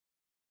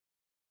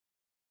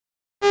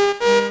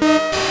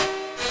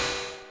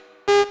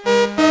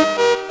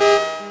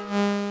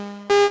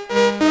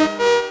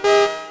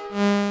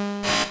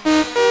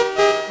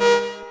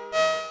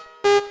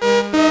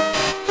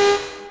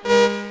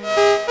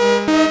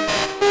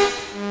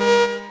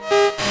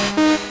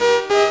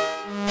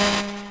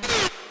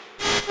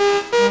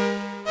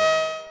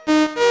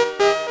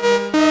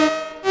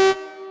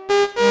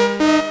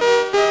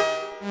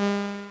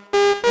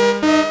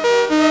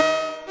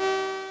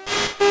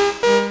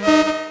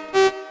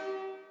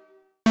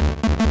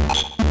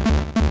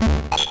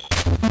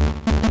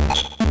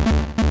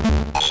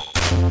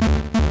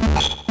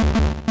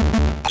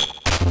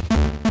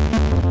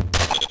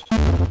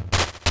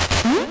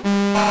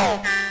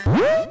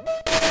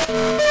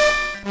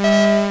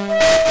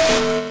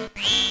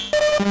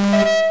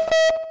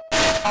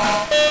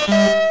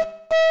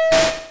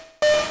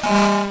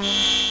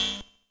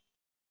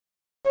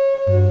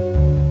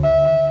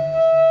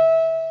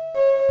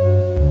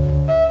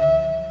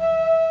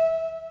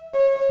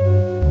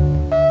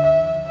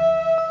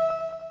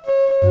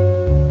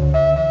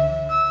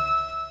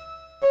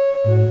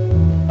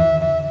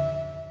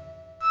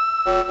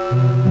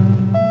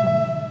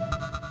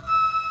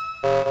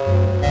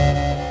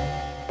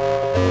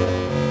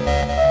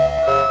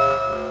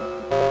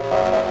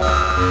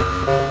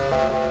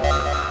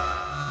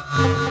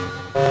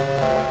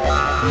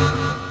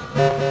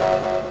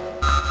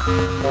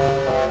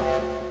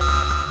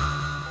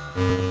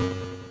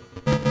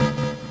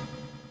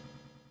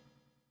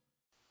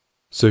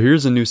So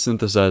here's a new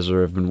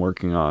synthesizer I've been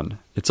working on.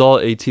 It's all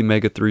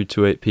ATmega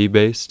 328P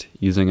based,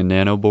 using a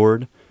nano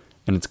board,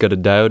 and it's got a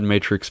diode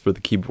matrix for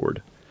the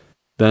keyboard.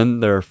 Then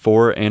there are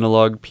 4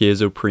 analog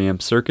piezo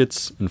preamp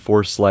circuits and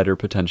 4 slider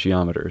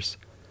potentiometers.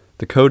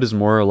 The code is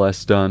more or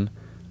less done.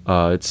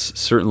 It's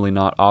certainly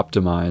not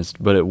optimized,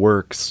 but it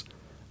works.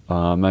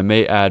 I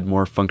may add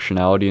more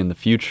functionality in the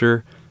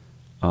future,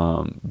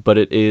 but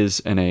it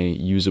is in a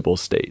usable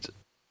state.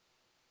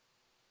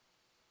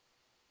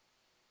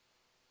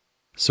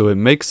 So it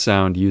makes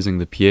sound using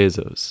the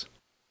piezos.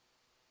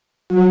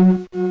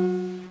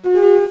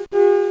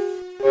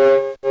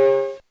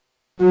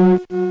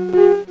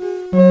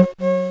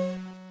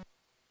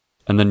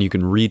 And then you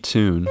can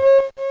retune.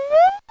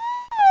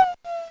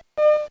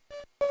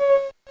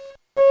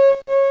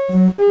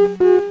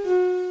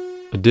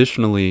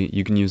 Additionally,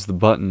 you can use the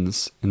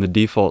buttons in the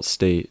default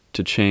state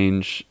to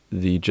change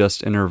the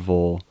just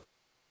interval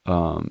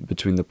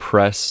between the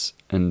press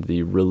and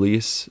the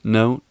release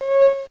note.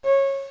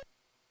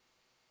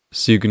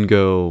 So you can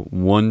go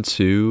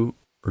 1-2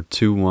 or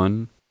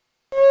 2-1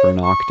 for an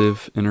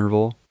octave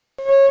interval.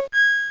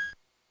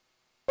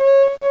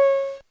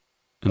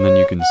 And then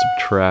you can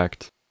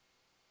subtract.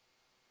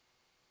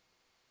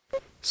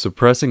 So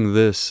pressing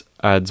this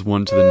adds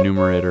 1 to the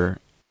numerator,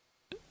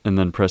 and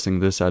then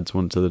pressing this adds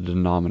 1 to the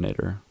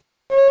denominator.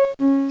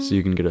 So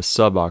you can get a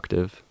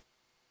sub-octave.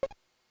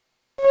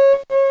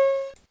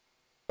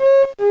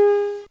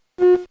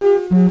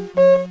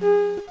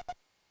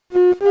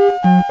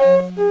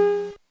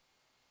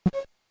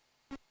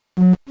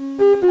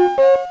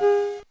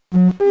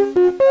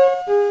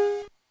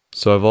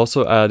 So I've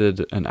also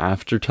added an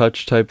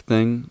aftertouch type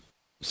thing,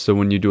 so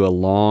when you do a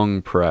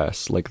long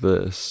press like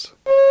this,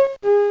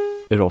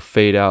 it'll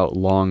fade out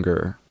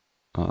longer.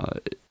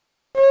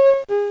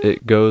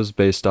 It goes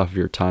based off of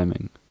your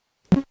timing.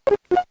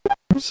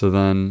 So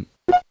then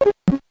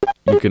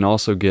you can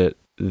also get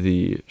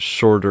the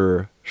short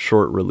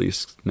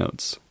release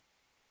notes.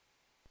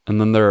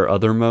 And then there are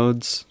other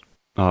modes.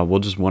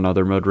 Just one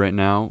other mode right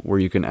now where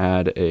you can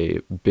add a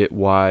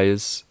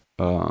bitwise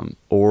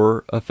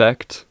OR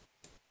effect,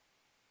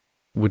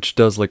 which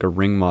does like a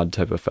ring mod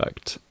type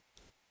effect.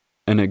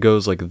 And it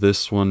goes like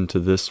this one to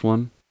this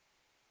one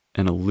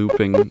in a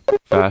looping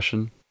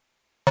fashion.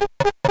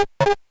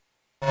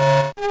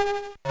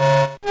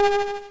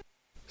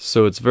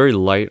 So it's very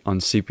light on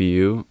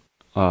CPU,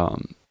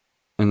 and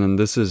then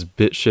this is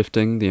bit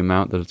shifting the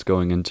amount that it's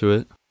going into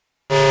it.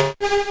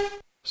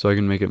 So I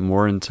can make it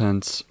more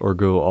intense or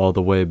go all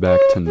the way back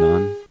to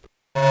none.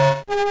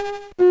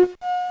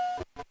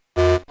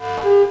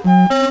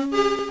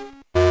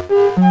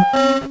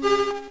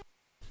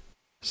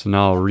 So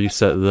now I'll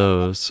reset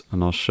those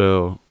and I'll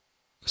show.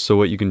 So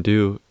what you can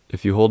do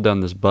if you hold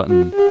down this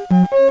button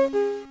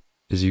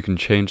is you can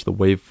change the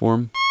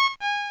waveform.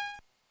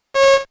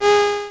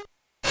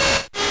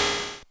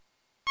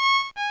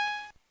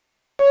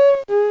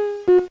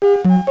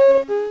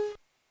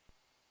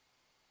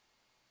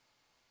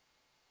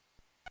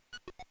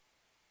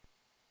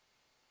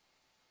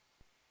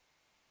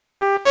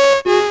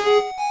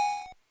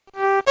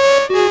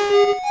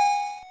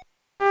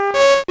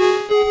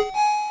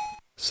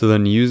 So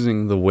then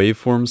using the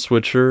waveform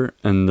switcher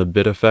and the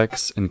bit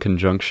effects in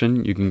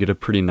conjunction, you can get a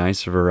pretty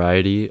nice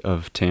variety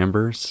of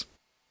timbres.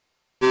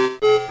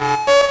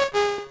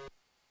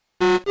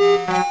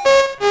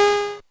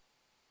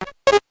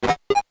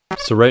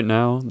 So right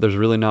now, there's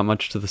really not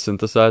much to the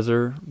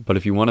synthesizer, but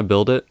if you want to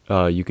build it,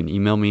 you can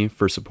email me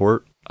for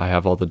support. I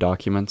have all the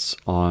documents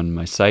on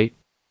my site.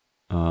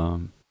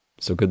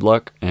 So good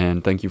luck,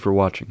 and thank you for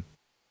watching.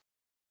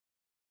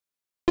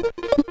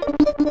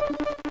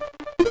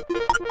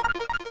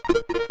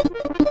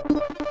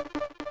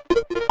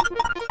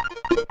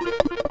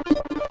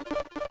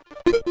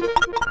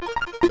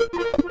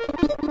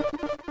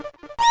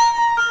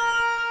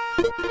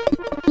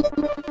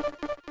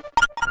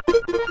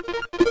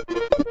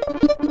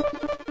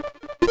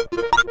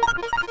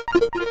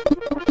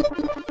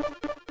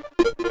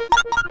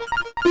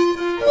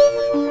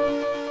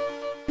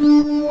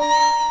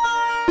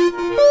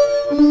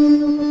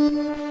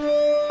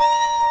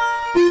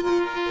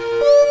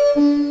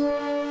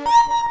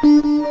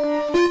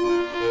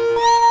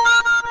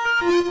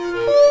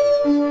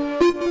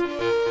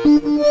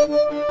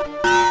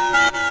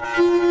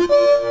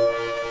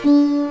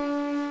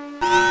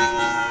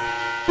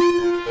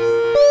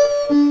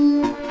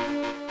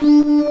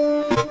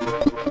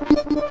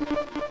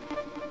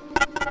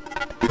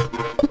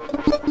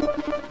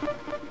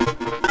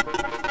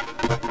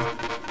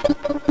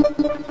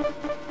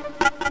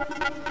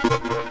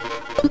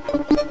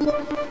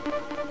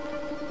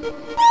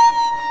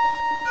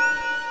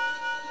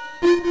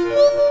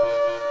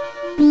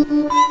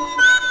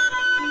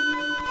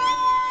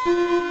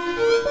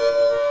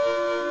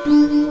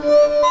 Thank you.